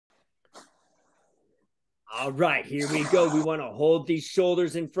All right, here we go. We want to hold these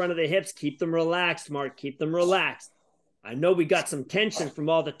shoulders in front of the hips. Keep them relaxed, Mark. Keep them relaxed. I know we got some tension from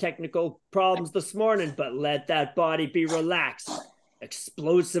all the technical problems this morning, but let that body be relaxed.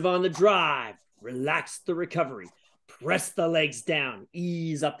 Explosive on the drive. Relax the recovery. Press the legs down.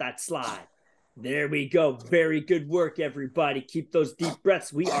 Ease up that slide. There we go. Very good work, everybody. Keep those deep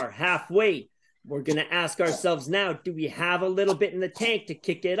breaths. We are halfway. We're going to ask ourselves now, do we have a little bit in the tank to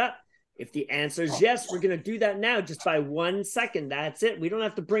kick it up? If the answer is yes, we're going to do that now just by 1 second. That's it. We don't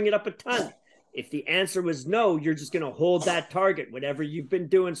have to bring it up a ton. If the answer was no, you're just going to hold that target. Whatever you've been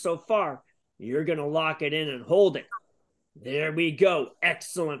doing so far, you're going to lock it in and hold it. There we go.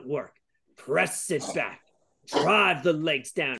 Excellent work. Press it back. Drive the legs down.